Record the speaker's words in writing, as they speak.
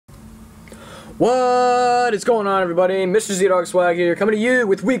What is going on, everybody? MrZDawgSwag here, coming to you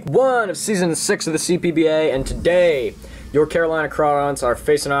with week 1 of season 6 of the CPBA, and today your Carolina Crawdaunts are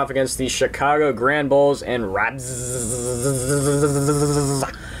facing off against the Chicago Granbulls and Rabzzz.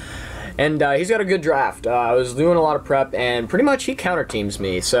 And he's got a good draft. I was doing a lot of prep, and pretty much he counter-teams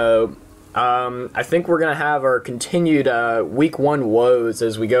me, so I think we're going to have our continued week 1 woes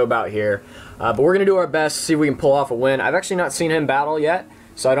as we go about here. But we're going to do our best to see if we can pull off a win. I've actually not seen him battle yet,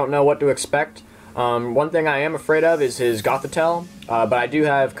 so I don't know what to expect. One thing I am afraid of is his Gothitelle, but I do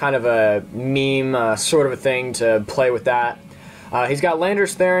have kind of a meme sort of a thing to play with that. He's got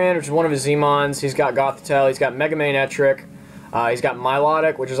Landorus-T, which is one of his Z-Mons. He's got Gothitelle. He's got Mega Etric. He's got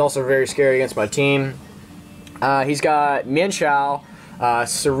Milotic, which is also very scary against my team. He's got Mienshao,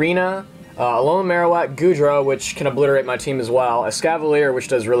 Serena, Alolan Marowak, Goodra, which can obliterate my team as well. Escavalier, which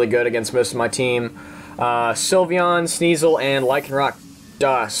does really good against most of my team. Sylveon, Sneasel, and Lycanroc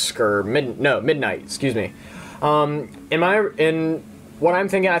Dusk, or Midnight, excuse me. In what I'm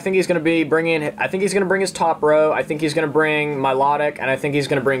thinking, I think he's going to be bringing. I think he's going to bring his top row. I think he's going to bring Milotic, and I think he's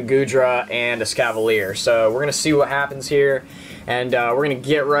going to bring Goodra and Escavalier. So we're going to see what happens here, and we're going to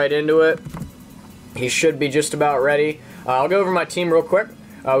get right into it. He should be just about ready. I'll go over my team real quick.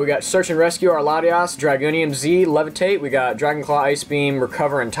 We got Search and Rescue, Arladios, Dragonium Z, Levitate. We got Dragon Claw, Ice Beam,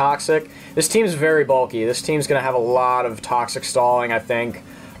 Recover, and Toxic. This team's very bulky. This team's going to have a lot of Toxic stalling, I think.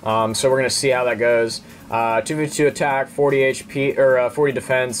 So we're going to see how that goes. 252 attack, 40 HP, or 40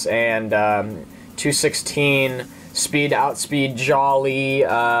 defense, and 216 speed to outspeed Jolly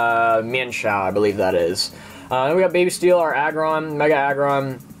Mienshao, I believe that is. Then we got Baby Steel, our Aggron, Mega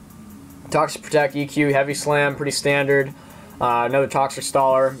Aggron, Toxic Protect, EQ, Heavy Slam, pretty standard. Another Toxic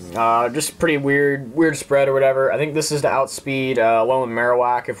Staller, just pretty weird spread or whatever. I think this is to outspeed Alolan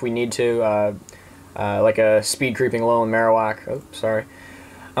Marowak if we need to, like a speed creeping Alolan Marowak. Oh, sorry.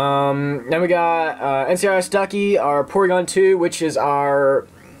 Then we got NCIS Ducky, our Porygon 2, which is our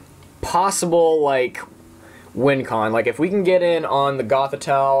possible, like, win con. Like, if we can get in on the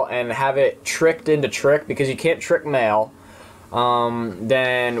Gothitelle and have it tricked into Trick, because you can't trick Mail,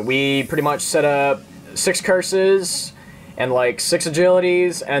 then we pretty much set up 6 curses and like 6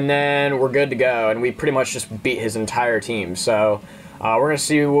 agilities, and then we're good to go, and we pretty much just beat his entire team. So we're going to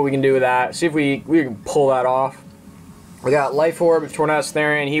see what we can do with that, see if we can pull that off. We got Life Orb, Tornadus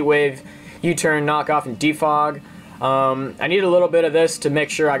Therian, Heat Wave, U-Turn, Knockoff, and Defog. I need a little bit of this to make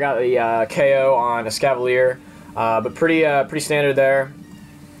sure I got the KO on Escavalier, but pretty standard there.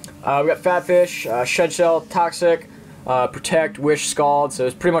 We got Fatfish, Shed Shell, Toxic, Protect, Wish, Scald, so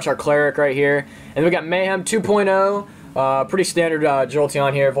it's pretty much our Cleric right here. And then we got Mayhem 2.0, pretty standard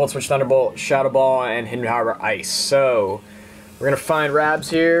Jolteon here, Volt Switch, Thunderbolt, Shadow Ball, and Hidden Power Ice. So we're going to find Rabzzz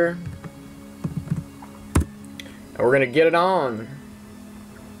here, and we're going to get it on.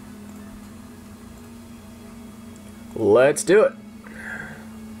 Let's do it.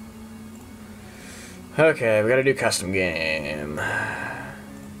 Okay, we got to do custom game.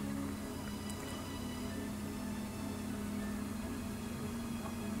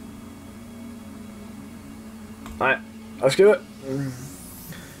 Alright, let's do it.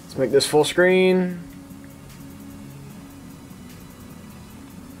 Let's make this full screen.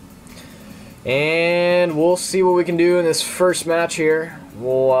 And we'll see what we can do in this first match here.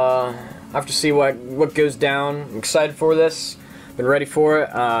 We'll have to see what goes down. I'm excited for this. Been ready for it.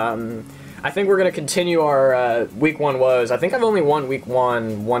 I think we're going to continue our week 1 woes. I think I've only won week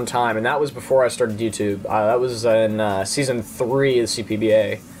 1 one time, and that was before I started YouTube. That was in season 3 of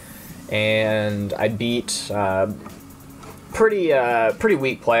CPBA. And I beat pretty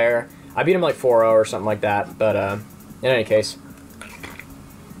weak player. I beat him like 4-0 or something like that. But in any case,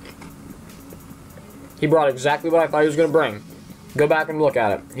 he brought exactly what I thought he was going to bring. Go back and look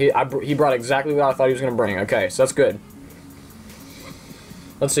at it. He brought exactly what I thought he was going to bring. Okay, so that's good.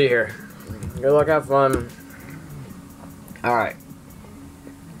 Let's see here. Good luck, have fun. All right.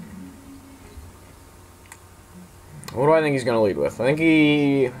 What do I think he's going to lead with? I think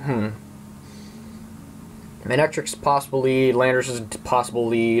he... Manectric's possible lead. Landorus is possible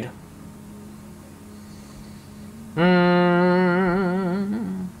lead.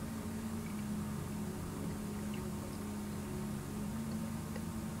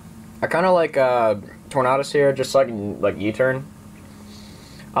 I kind of like Tornadus here, just so I can like U-turn.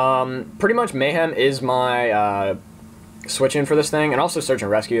 Pretty much Mayhem is my switch in for this thing, and also Search and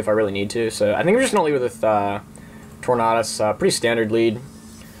Rescue if I really need to. So I think we're just going to lead with Tornadus. Pretty standard lead.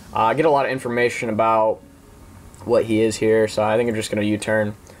 I get a lot of information about what he is here, so I think I'm just going to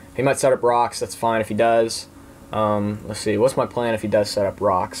U-turn. He might set up rocks, that's fine if he does. Let's see, what's my plan if he does set up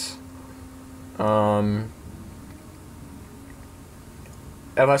rocks?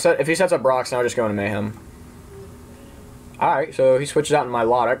 If he sets up Brox, now I'll just go into Mayhem. Alright, so he switches out in my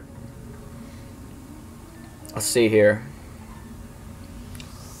Milotic. Let's see here.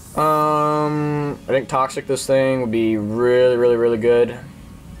 I think Toxic this thing would be really, really, really good.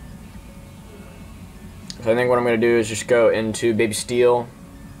 So I think what I'm going to do is just go into Baby Steel.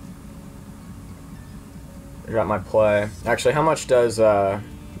 I got my play. Actually, how much does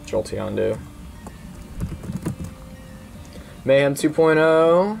Jolteon do? Mayhem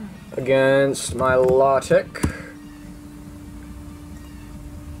 2.0 against my Milotic.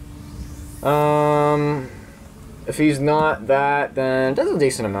 If he's not that, then it does a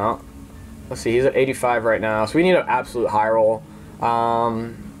decent amount. Let's see, he's at 85 right now, so we need an absolute high roll.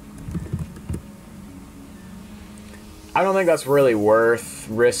 I don't think that's really worth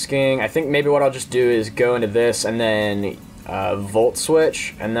risking. I think maybe what I'll just do is go into this and then Volt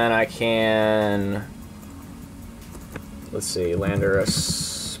Switch, and then I can... Let's see,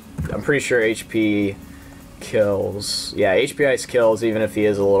 Landorus... I'm pretty sure HP kills. Yeah, HP Ice kills even if he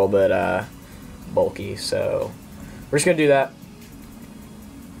is a little bit bulky, so we're just going to do that.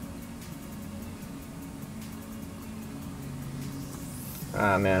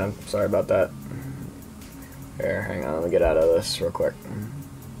 Ah, man, I'm sorry about that. Here, hang on, let me get out of this real quick.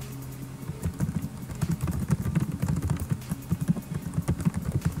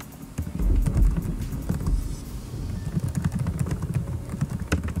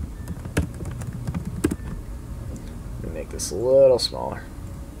 Make this a little smaller.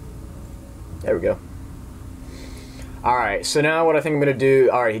 There we go. Alright, so now what I think I'm going to do...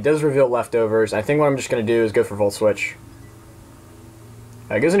 Alright, he does reveal leftovers. I think what I'm just going to do is go for Volt Switch.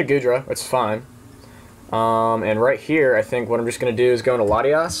 It goes into Goodra, it's fine. And right here, I think what I'm just going to do is go into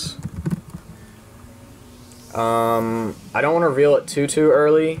Latias. I don't want to reveal it too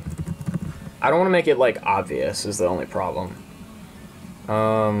early. I don't want to make it, like, obvious is the only problem.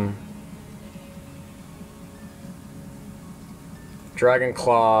 Dragon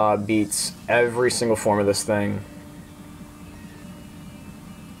Claw beats every single form of this thing.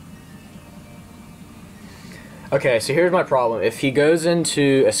 Okay, so here's my problem. If he goes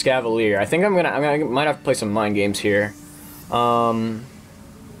into Escavalier, I think I might have to play some mind games here. Trying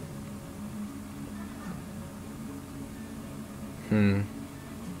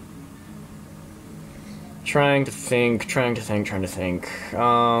to think.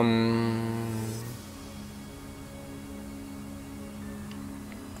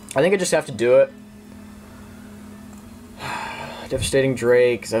 I think I just have to do it. Devastating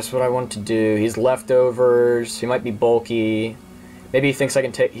Drake, that's what I want to do. He's leftovers. He might be bulky. Maybe he thinks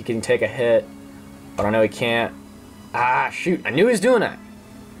he can take a hit, but I know he can't. Ah, shoot! I knew he was doing that.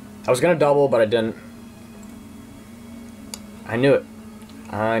 I was gonna double, but I didn't. I knew it.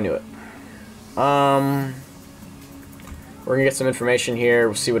 We're gonna get some information here.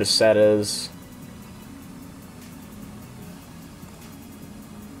 We'll see what his set is.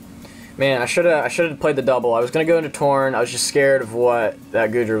 Man, I should have played the double. I was gonna go into Torn. I was just scared of what that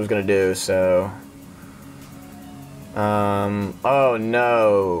Goodra was gonna do. So, oh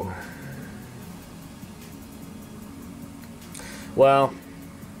no. Well,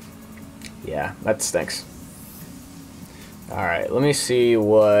 yeah, that stinks. All right, let me see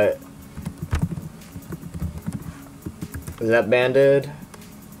what is that banded.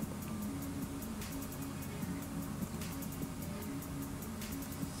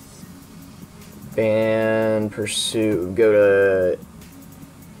 Ban Pursuit, go to,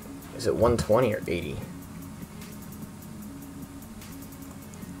 is it 120 or 80?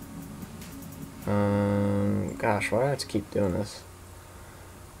 Gosh, why do I have to keep doing this?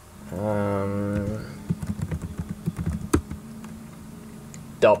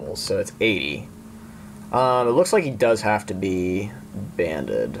 Doubles, so it's 80. It looks like he does have to be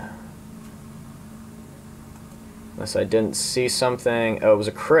banded. Unless I didn't see something. Oh, it was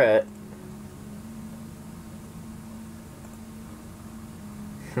a crit.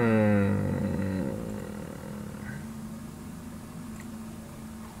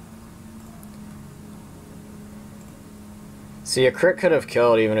 See, a crit could have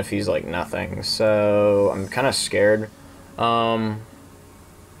killed even if he's like nothing, so I'm kind of scared. I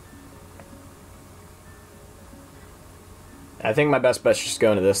think my best bet's just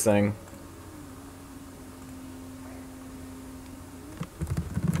going to this thing.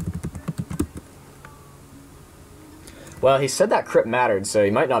 Well, he said that crit mattered, so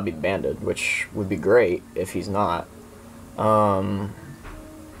he might not be banded, which would be great if he's not.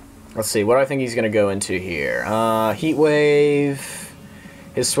 Let's see, what do I think he's going to go into here? Heat Wave.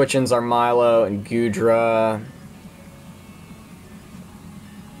 His switch-ins are Milo and Goodra.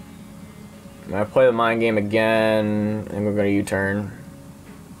 I'm going to play the mind game again, and we're going to U-turn.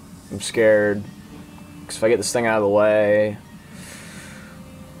 I'm scared. Because if I get this thing out of the way...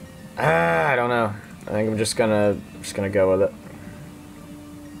 I don't know. I think I'm just gonna go with it.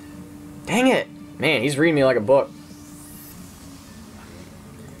 Dang it! Man, he's reading me like a book.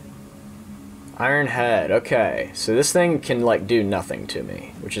 Iron Head. Okay, so this thing can, like, do nothing to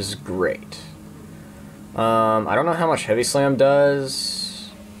me, which is great. I don't know how much Heavy Slam does.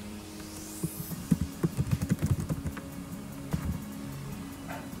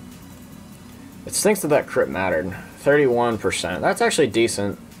 It stinks that crit mattered. 31%. That's actually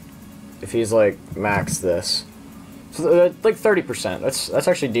decent. If he's, like, max this. So, like, 30%. That's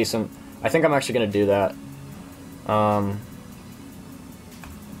actually decent. I think I'm actually going to do that.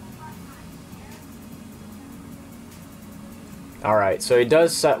 Alright, so he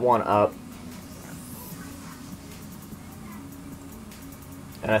does set one up.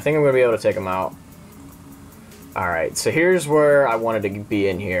 And I think I'm going to be able to take him out. Alright, so here's where I wanted to be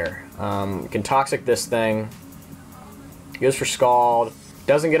in here. Can Toxic this thing. Goes for Scald.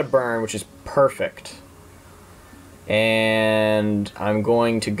 Doesn't get a burn, which is perfect. And I'm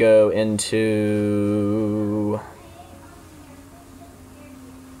going to go into...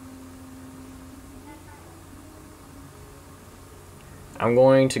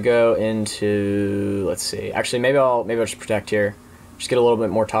 let's see. Actually, maybe I'll just protect here. Just get a little bit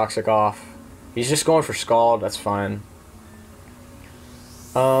more Toxic off. He's just going for Scald. That's fine.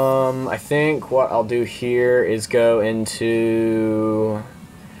 I think what I'll do here is go into...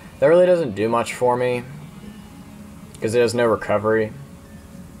 That really doesn't do much for me because it has no recovery.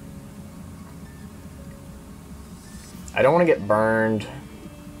 I don't want to get burned.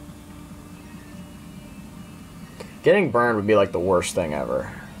 Getting burned would be like the worst thing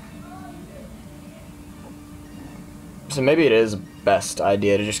ever. So maybe it is the best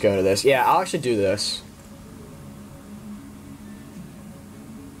idea to just go into this. Yeah, I'll actually do this.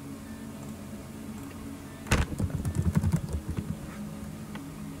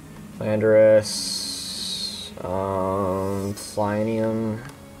 Landorus, Flynium.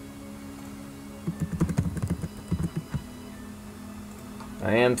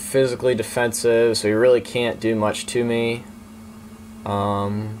 I am physically defensive, so he really can't do much to me.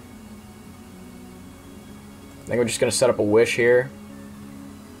 I think we're just going to set up a Wish here.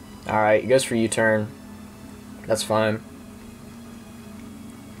 Alright, he goes for U-turn. That's fine.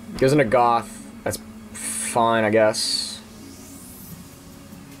 Goes into Goth. That's fine, I guess.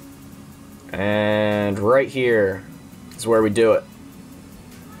 And right here is where we do it.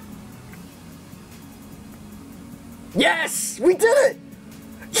 Yes! We did it!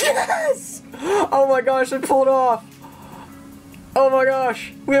 Yes! Oh my gosh, I pulled it off! Oh my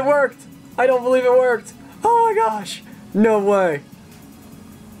gosh, it worked! I don't believe it worked! Oh my gosh! No way!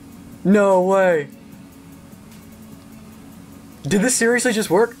 No way! Did this seriously just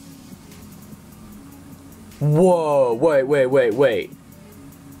work? Whoa, wait.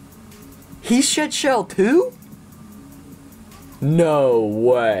 He shed shell too? No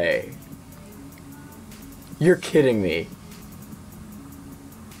way. You're kidding me.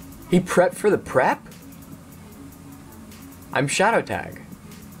 He prepped for the prep? I'm Shadow Tag.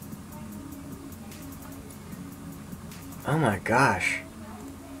 Oh my gosh.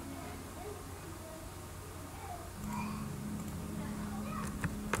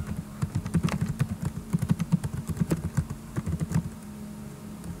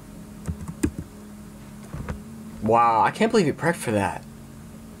 Wow, I can't believe he prepped for that.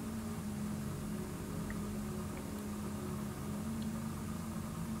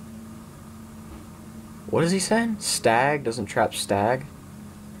 What is he saying? Stag doesn't trap stag?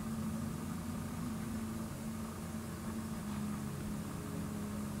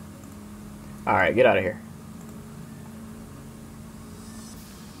 Alright, get out of here.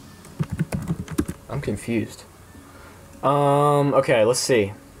 I'm confused. Okay, let's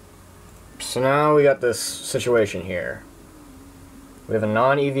see. So now we got this situation here. We have a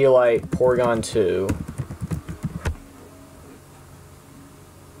non-Eviolite Porygon 2.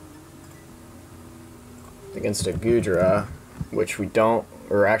 Against a Goodra, which we don't,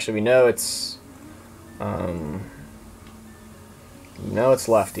 or actually we know it's, it's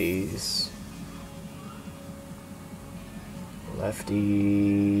lefties.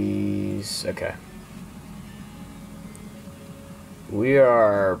 Lefties, okay. We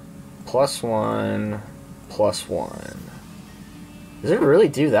are +1, +1. Does it really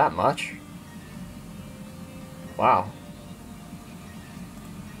do that much? Wow.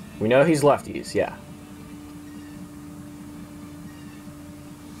 We know he's lefties, yeah.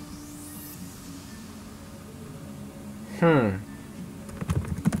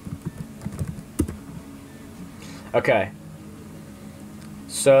 Okay.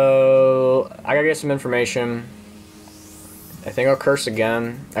 So, I gotta get some information. I think I'll curse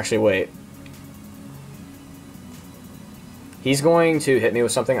again. Actually, wait. He's going to hit me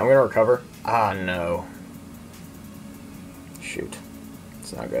with something. I'm gonna recover. Ah, no. Shoot.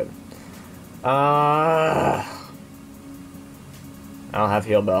 It's not good. I don't have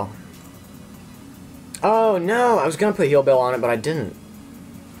Heal Bell. Oh, no! I was gonna put Heal Bell on it, but I didn't.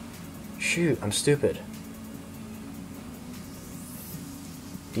 Shoot, I'm stupid.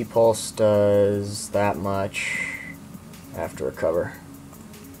 Depulse does that much. I have to recover.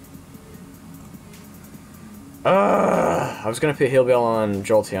 I was gonna put Heal Bell on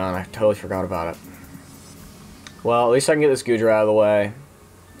Jolteon. I totally forgot about it. Well, at least I can get this Goodra out of the way.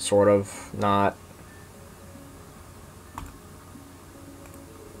 Sort of. Not.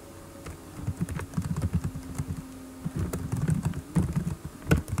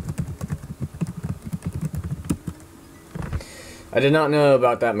 I did not know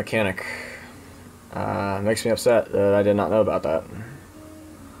about that mechanic. Makes me upset that I did not know about that.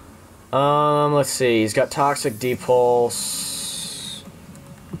 Let's see. He's got Toxic Depulse.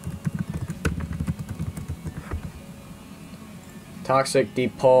 Toxic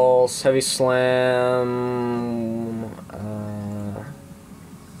Depulse, Heavy Slam.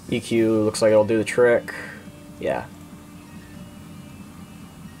 EQ looks like it'll do the trick. Yeah.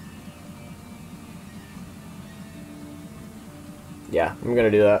 Yeah, I'm gonna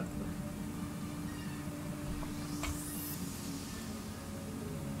do that.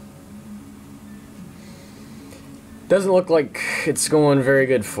 Doesn't look like it's going very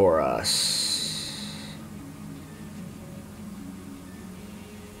good for us.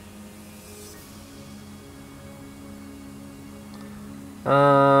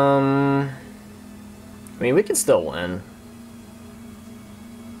 I mean, we can still win.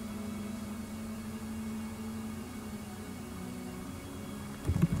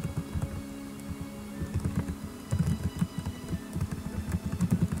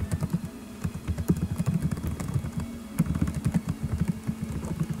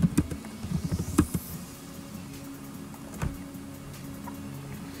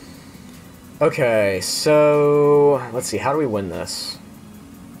 Okay, so let's see, how do we win this?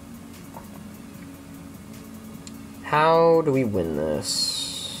 How do we win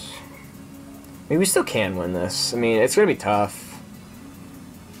this? I mean, we still can win this. I mean, it's gonna be tough.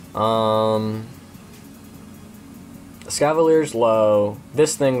 Escavalier's low.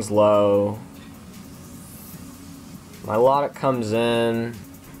 This thing's low. My Logic comes in.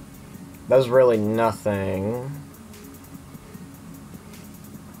 Does really nothing.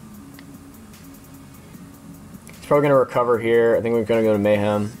 Probably gonna recover here. I think we're gonna go to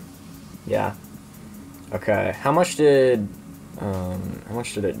Mayhem. Yeah. Okay. How much did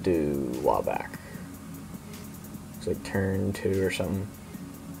it do a while back? It's like turn 2 or something.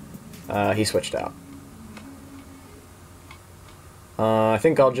 He switched out. I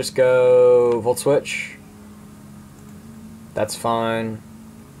think I'll just go Volt Switch. That's fine.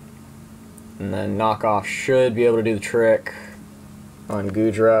 And then Knockoff should be able to do the trick on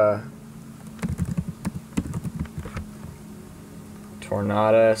Goodra.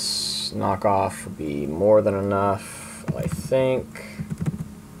 Tornadus, knockoff would be more than enough, I think.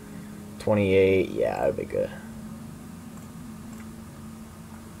 28, yeah, that would be good.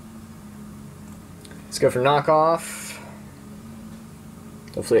 Let's go for knockoff.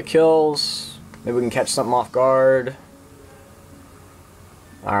 Hopefully it kills. Maybe we can catch something off guard.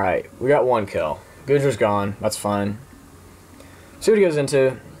 Alright, we got 1 kill. Goodra's gone, that's fine. See what he goes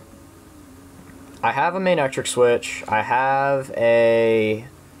into. I have a main electric switch. I have a...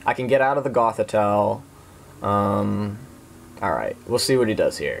 I can get out of the Gothitelle. Alright, we'll see what he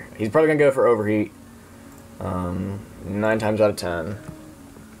does here. He's probably going to go for Overheat. 9 times out of 10.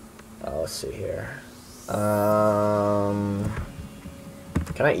 Let's see here. Can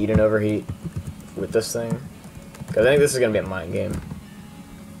I eat an Overheat with this thing? Because I think this is going to be a mind game.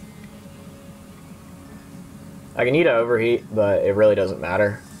 I can eat an Overheat, but it really doesn't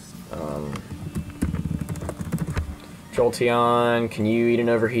matter. Jolteon, can you eat an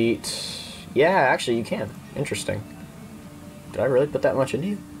Overheat? Yeah, actually you can. Interesting. Did I really put that much into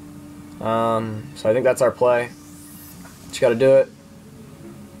you? So I think that's our play. Just gotta do it.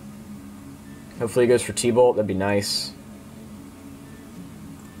 Hopefully he goes for T-Bolt, that'd be nice.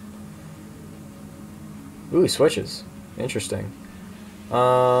 Ooh, he switches. Interesting.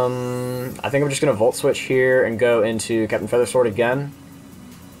 I think I'm just gonna Volt Switch here and go into Captain Feathersword again.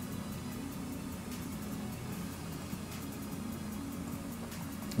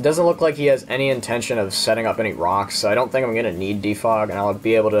 Doesn't look like he has any intention of setting up any rocks, so I don't think I'm going to need Defog, and I'll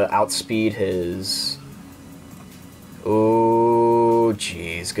be able to outspeed his... Ooh, Oh,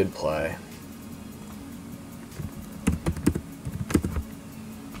 jeez, good play.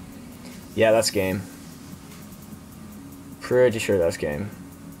 Yeah, that's game. Pretty sure that's game.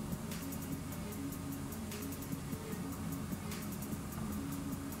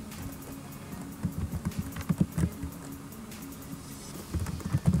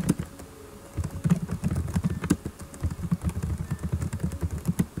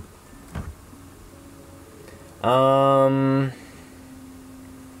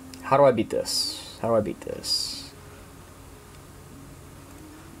 How do I beat this? How do I beat this?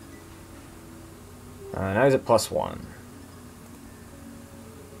 Now he's at +1.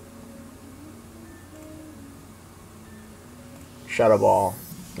 Shadow Ball.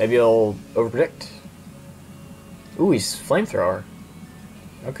 Maybe he'll overpredict. Ooh, he's Flamethrower.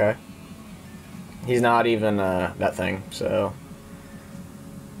 Okay. He's not even that thing, so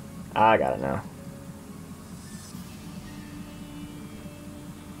I got it now.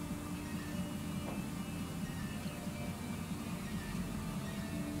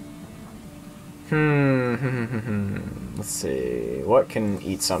 Let's see. What can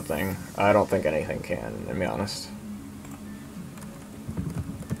eat something? I don't think anything can, to be honest.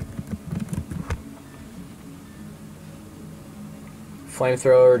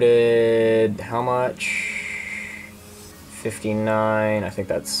 Flamethrower did how much? 59. I think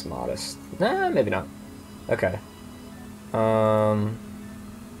that's modest. Nah, maybe not. Okay.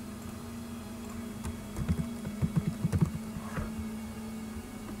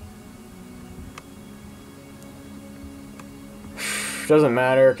 Doesn't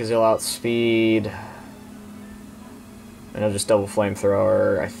matter because he'll outspeed. And he'll just double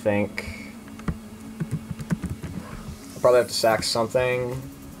Flamethrower, I think. I'll probably have to sack something.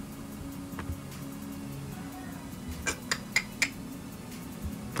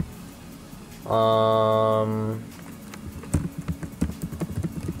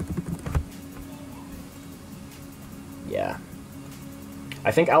 Yeah.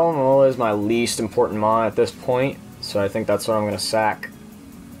 I think Alamola is my least important mon at this point. So I think that's what I'm going to sack.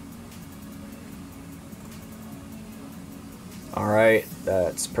 Alright,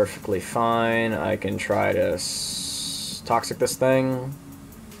 that's perfectly fine. I can try to toxic this thing.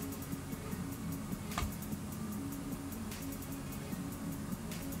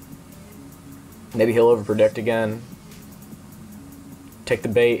 Maybe he'll overpredict again. Take the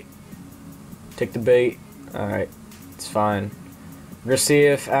bait. Take the bait. Alright, it's fine. We're going to see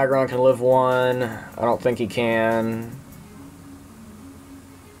if Aggron can live one. I don't think he can.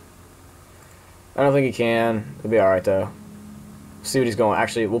 I don't think he can. It'll be alright, though. See what he's going.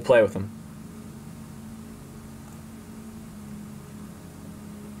 Actually, we'll play with him.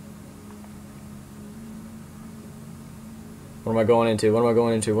 What am I going into? What am I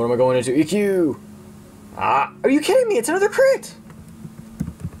going into? What am I going into? EQ! Ah! Are you kidding me? It's another crit!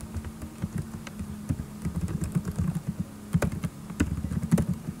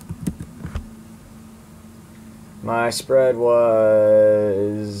 My spread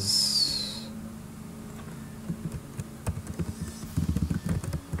was...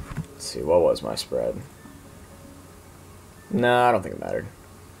 Let's see, what was my spread? No, I don't think it mattered.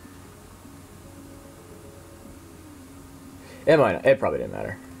 It might not. It probably didn't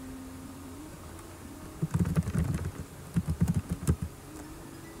matter.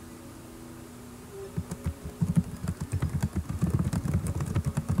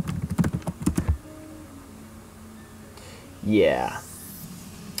 Yeah.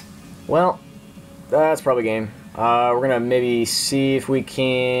 Well, that's probably game. We're gonna maybe see if we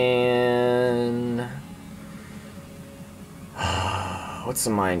can... What's the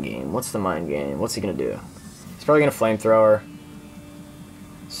mind game? What's the mind game? What's he gonna do? He's probably gonna Flamethrower.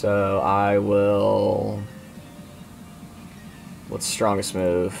 So I will... What's strongest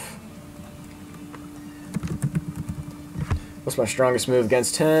move? What's my strongest move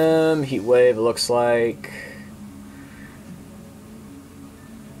against him? Heat Wave, it looks like.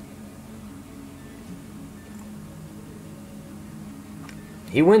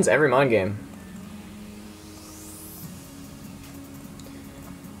 He wins every mind game.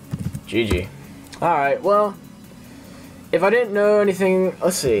 GG. Alright, well, if I didn't know anything,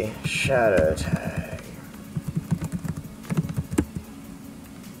 let's see. Shadow Tag.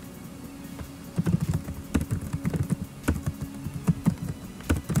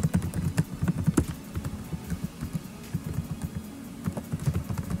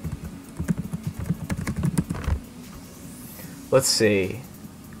 Let's see.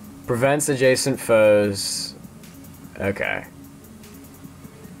 Prevents adjacent foes. Okay.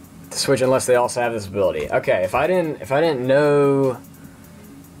 To switch unless they also have this ability. Okay, if I didn't know,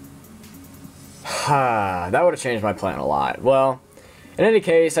 that would have changed my plan a lot. Well, In any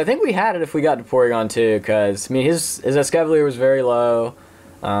case, I think we had it if we got to Porygon too, because, I mean, his Escavalier was very low.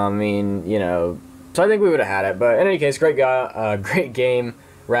 I mean, you know, so I think we would have had it. But in any case, great guy, great game,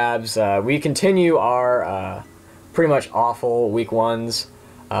 Rabzzz. We continue our pretty much awful week ones.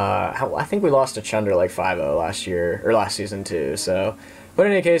 I think we lost to Chunder like 5-0 last year, or last season too, so... But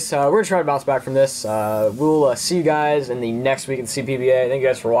in any case, we're going to try to bounce back from this. We'll see you guys in the next week in CPBA. Thank you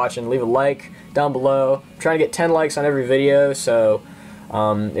guys for watching. Leave a like down below. I'm trying to get 10 likes on every video, so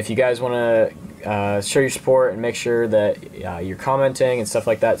if you guys want to show your support and make sure that you're commenting and stuff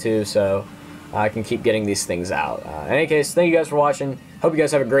like that too, so I can keep getting these things out. In any case, thank you guys for watching. Hope you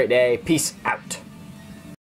guys have a great day. Peace out.